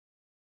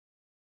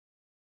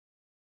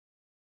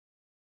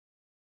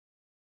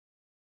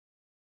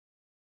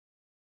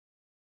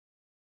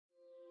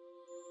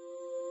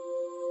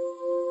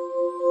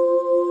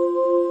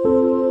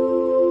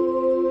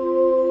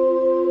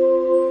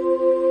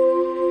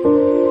Hey,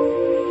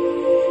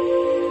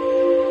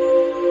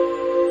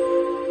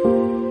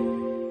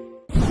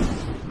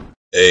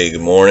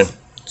 good morning.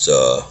 It's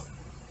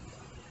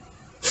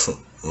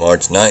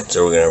March 9th,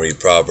 so we're going to read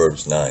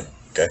Proverbs 9,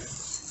 okay?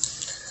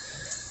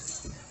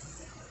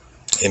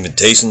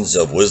 Invitations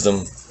of wisdom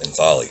and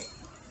folly.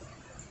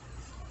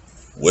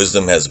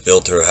 Wisdom has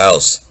built her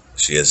house.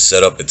 She has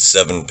set up its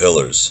 7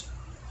 pillars.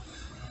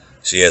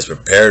 She has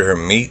prepared her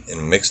meat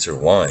and mixed her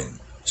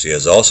wine. She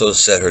has also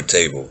set her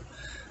table.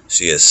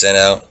 She has sent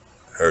out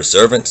her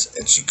servants,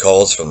 and she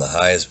calls from the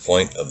highest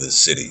point of the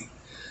city.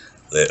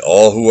 Let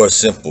all who are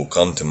simple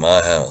come to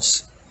my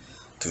house.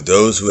 To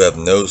those who have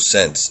no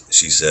sense,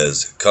 she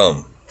says,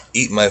 come,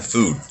 eat my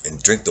food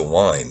and drink the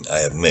wine I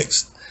have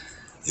mixed.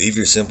 Leave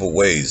your simple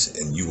ways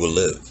and you will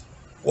live.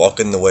 Walk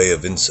in the way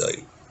of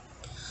insight.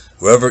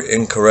 Whoever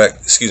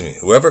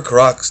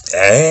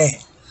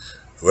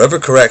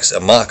corrects a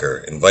mocker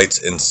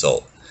invites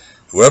insult.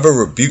 Whoever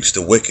rebukes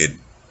the wicked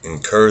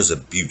incurs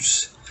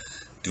abuse.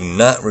 Do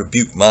not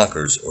rebuke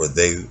mockers or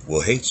they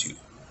will hate you.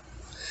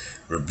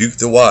 Rebuke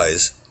the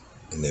wise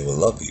and they will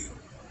love you.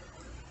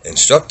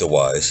 Instruct the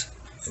wise,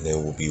 and they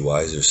will be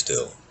wiser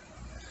still.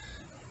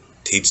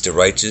 Teach the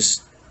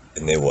righteous,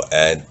 and they will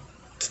add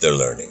to their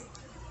learning.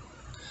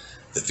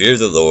 The fear of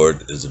the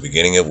Lord is the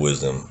beginning of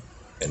wisdom,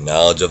 and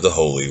knowledge of the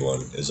Holy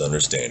One is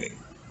understanding.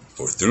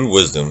 For through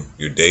wisdom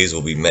your days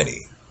will be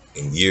many,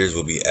 and years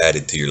will be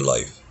added to your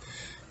life.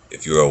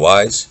 If you are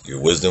wise,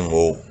 your wisdom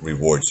will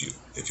reward you.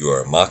 If you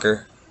are a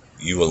mocker,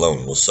 you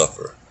alone will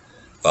suffer.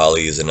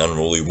 Folly is an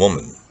unruly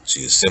woman.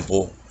 She is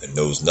simple and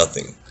knows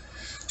nothing.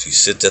 She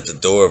sits at the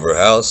door of her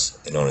house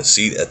and on a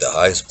seat at the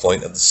highest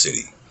point of the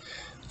city,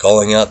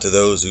 calling out to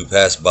those who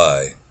pass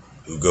by,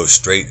 who go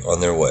straight on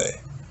their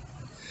way.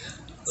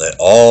 Let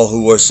all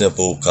who are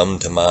simple come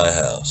to my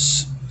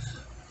house.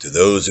 To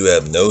those who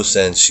have no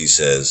sense, she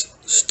says,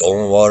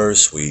 stolen water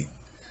is sweet,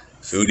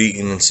 food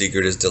eaten in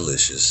secret is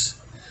delicious,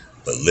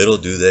 but little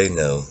do they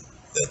know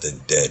that the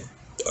dead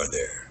are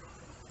there,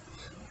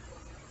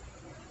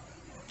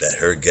 that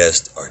her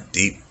guests are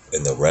deep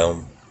in the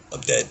realm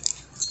of dead.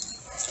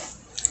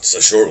 It's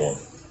a short one,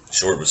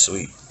 short but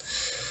sweet.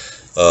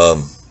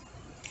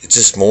 It's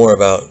just more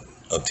about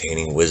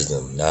obtaining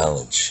wisdom,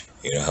 knowledge,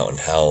 and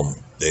how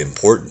the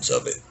importance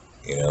of it,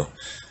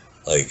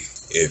 like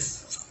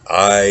if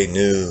I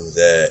knew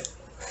that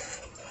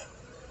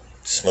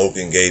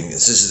smoking gave me,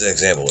 this is an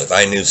example, if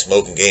I knew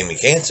smoking gave me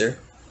cancer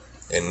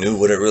and knew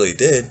what it really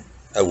did,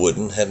 I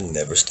wouldn't have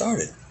never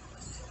started.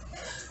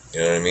 You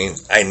know what I mean?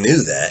 I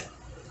knew that,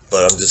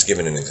 but I'm just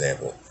giving an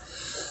example.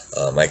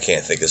 I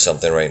can't think of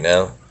something right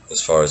now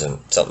as far as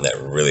something that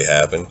really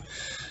happened.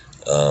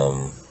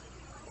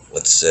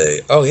 Let's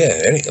say, I got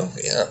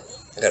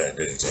a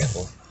good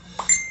example.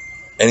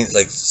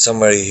 Like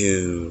somebody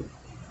who,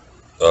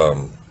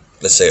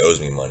 let's say owes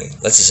me money.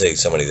 Let's just say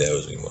somebody that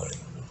owes me money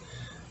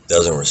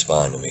doesn't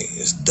respond to me,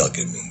 is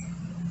ducking me,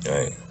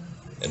 right?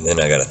 And then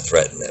I gotta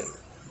threaten them.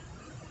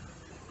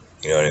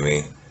 You know what I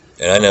mean?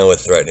 And I know what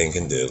threatening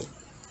can do.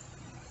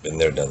 Been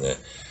there, done that.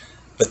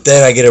 But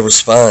then I get a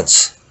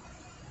response.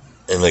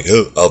 And like,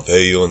 oh, I'll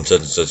pay you on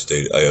such and such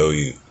date. I owe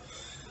you.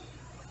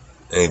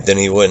 And then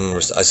he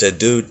wouldn't. I said,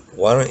 dude,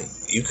 why don't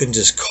you can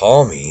just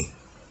call me,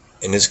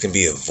 and this can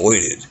be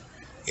avoided.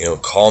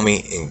 Call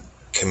me and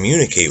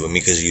communicate with me,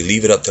 because you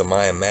leave it up to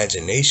my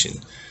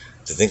imagination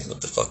to think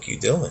what the fuck you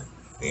doing.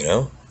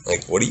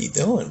 Like, what are you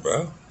doing,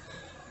 bro?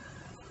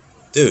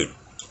 Dude,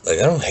 like,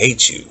 I don't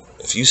hate you.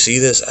 If you see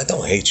this, I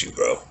don't hate you,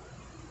 bro.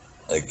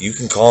 Like, you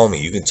can call me,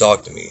 you can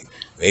talk to me.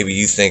 Maybe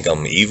you think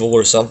I'm evil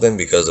or something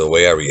because of the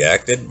way I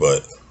reacted,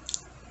 but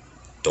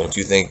don't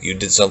you think you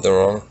did something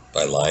wrong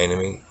by lying to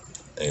me,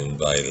 and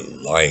by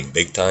lying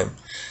big time?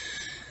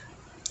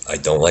 I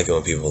don't like it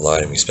when people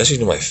lie to me, especially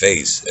to my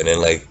face. And then,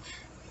 like,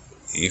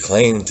 you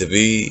claim to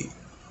be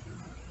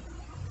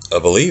a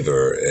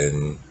believer,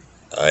 and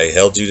I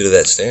held you to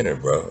that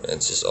standard, bro.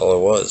 That's just all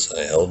it was.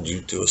 I held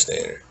you to a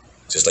standard,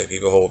 just like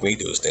people hold me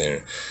to a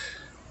standard.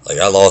 Like,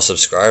 I lost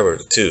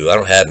subscribers too. I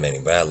don't have many,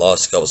 but I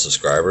lost a couple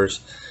subscribers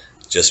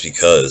just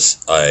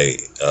because I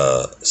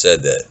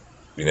said that,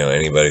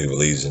 anybody who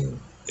believes in,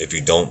 if you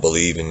don't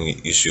believe in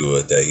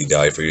Yeshua, that he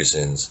died for your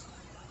sins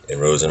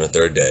and rose on the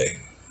 3rd day,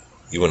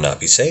 you will not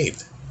be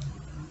saved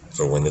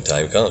for when the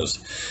time comes.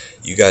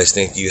 You guys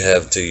think you're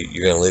going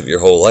to live your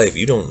whole life.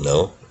 You don't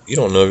know. You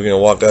don't know if you're going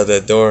to walk out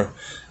that door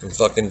and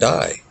fucking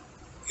die.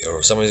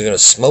 Or somebody's going to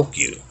smoke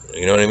you.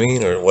 You know what I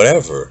mean? Or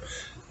whatever.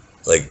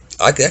 Like,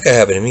 that could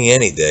happen to me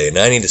any day. And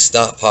I need to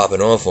stop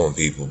popping off on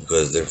people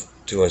because they're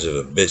too much of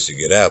a bitch to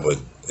get out. But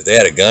if they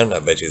had a gun, I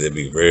bet you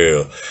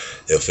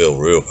they'll feel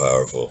real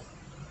powerful.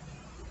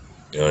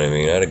 You know what I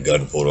mean? I had a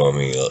gun pulled on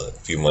me a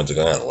few months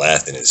ago, and I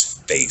laughed in his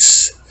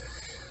face.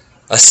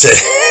 I said,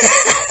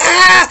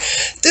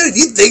 dude,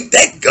 you think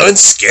that gun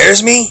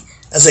scares me?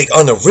 I was like,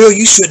 on the real,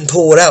 you shouldn't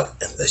pull it out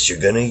unless you're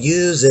going to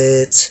use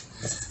it.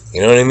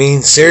 You know what I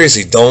mean?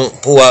 Seriously, don't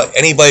pull out.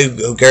 Anybody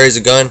who carries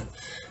a gun,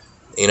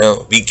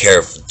 be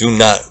careful. Do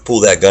not pull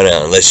that gun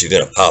out unless you're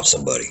going to pop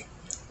somebody.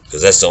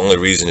 Because that's the only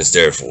reason it's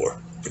there for.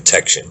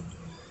 Protection.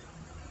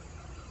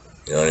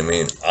 You know what I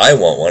mean? I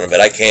want one,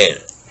 but I can't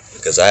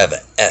because I have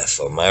an F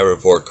on my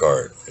report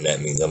card, and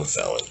that means I'm a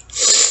felon.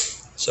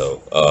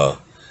 So,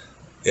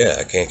 yeah,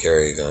 I can't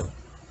carry a gun,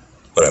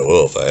 but I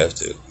will if I have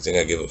to. You think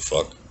I give a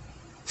fuck?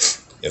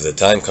 If the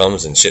time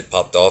comes and shit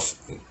popped off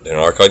in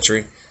our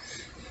country,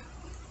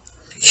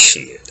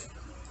 shit.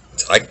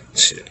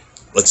 Shit.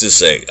 Let's just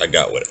say I'll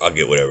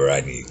get whatever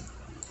I need.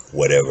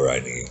 Whatever I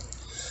need.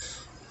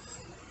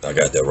 I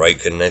got the right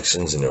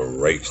connections in the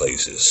right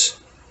places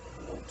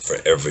for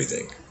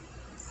everything.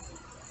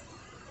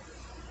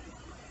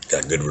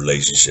 Got good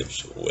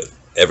relationships with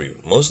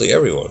mostly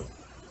everyone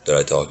that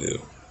I talk to.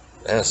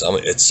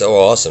 It's so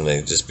awesome.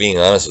 Just being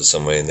honest with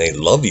somebody, and they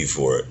love you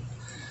for it.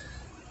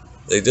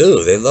 They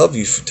do. They love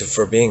you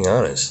for being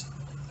honest.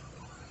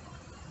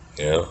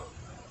 You know,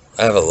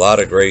 I have a lot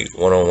of great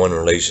one-on-one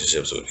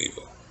relationships with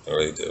people. I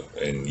really do,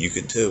 and you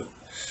could too.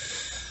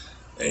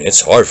 And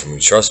it's hard for me.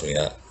 Trust me.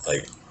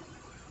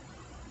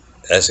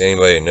 Ask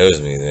anybody who knows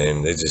me,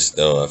 man. They just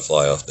know I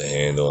fly off the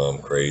handle.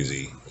 I'm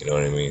crazy. You know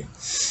what I mean?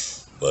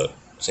 But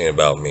this ain't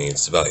about me.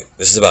 This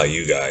is about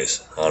you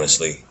guys.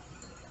 Honestly,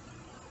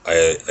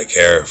 I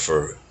care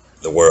for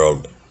the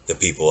world, the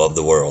people of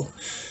the world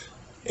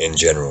in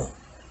general.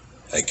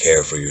 I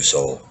care for your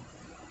soul.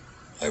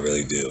 I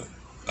really do.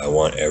 I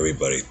want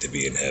everybody to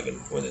be in heaven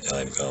when the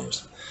time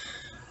comes.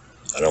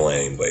 I don't want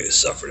anybody to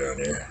suffer down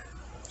there.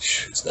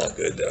 It's not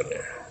good down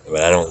there. I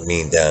mean, I don't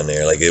mean down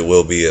there. Like, it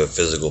will be a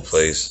physical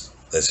place.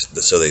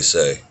 So they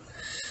say.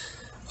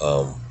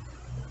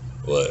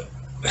 But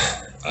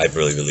I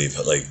really believe,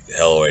 like,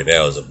 hell right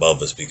now is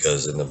above us,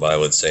 because in the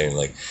Bible it's saying,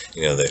 like,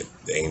 you know, the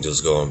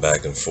angels going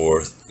back and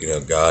forth. You know,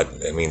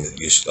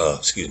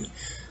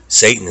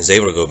 Satan is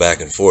able to go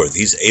back and forth.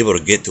 He's able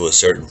to get to a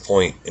certain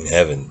point in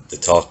heaven to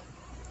talk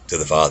to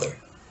the Father.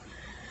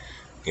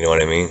 You know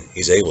what I mean?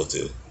 He's able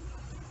to.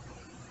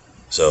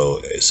 So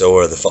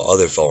are the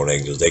other fallen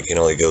angels. They can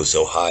only go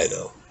so high,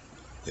 though,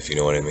 if you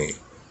know what I mean.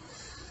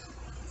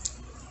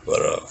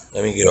 But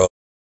let me get off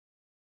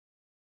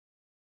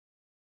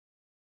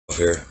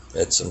here.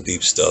 That's some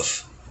deep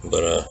stuff.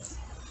 But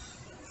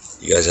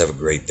you guys have a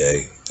great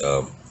day.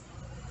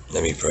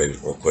 Let me pray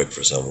real quick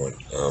for someone.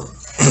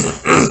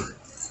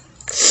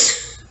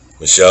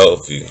 Michelle,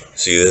 if you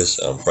see this,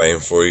 I'm praying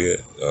for you.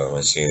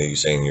 I see that you're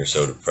saying you're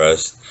so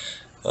depressed.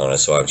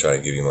 That's why I'm trying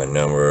to give you my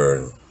number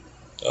and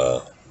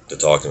to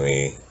talk to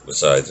me.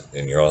 Besides,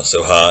 and you're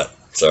also hot.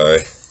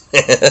 Sorry.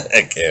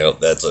 I can't help.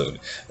 That's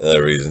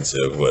another reason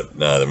too. But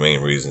nah, the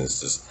main reason is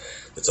just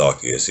to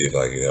talk to you, see if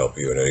I can help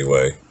you in any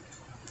way.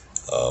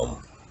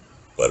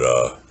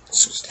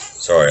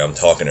 Sorry, I'm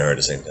talking to her at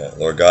the same time.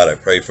 Lord God, I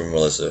pray for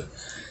Melissa,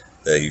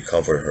 that you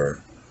comfort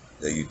her,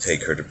 that you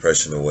take her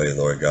depression away,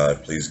 Lord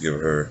God. Please give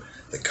her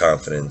the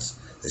confidence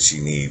that she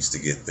needs to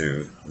get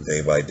through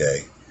day by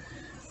day.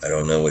 I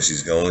don't know what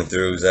she's going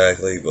through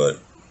exactly, but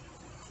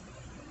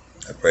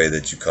I pray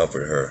that you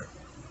comfort her,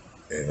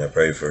 and I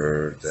pray for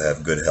her to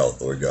have good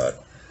health, Lord God.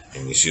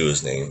 In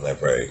Yeshua's name, I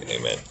pray.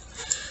 Amen.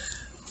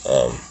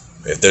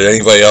 If there's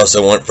anybody else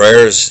that want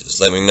prayers,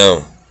 just let me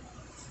know.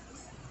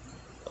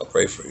 I'll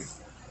pray for you.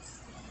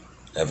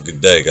 Have a good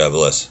day. God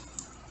bless.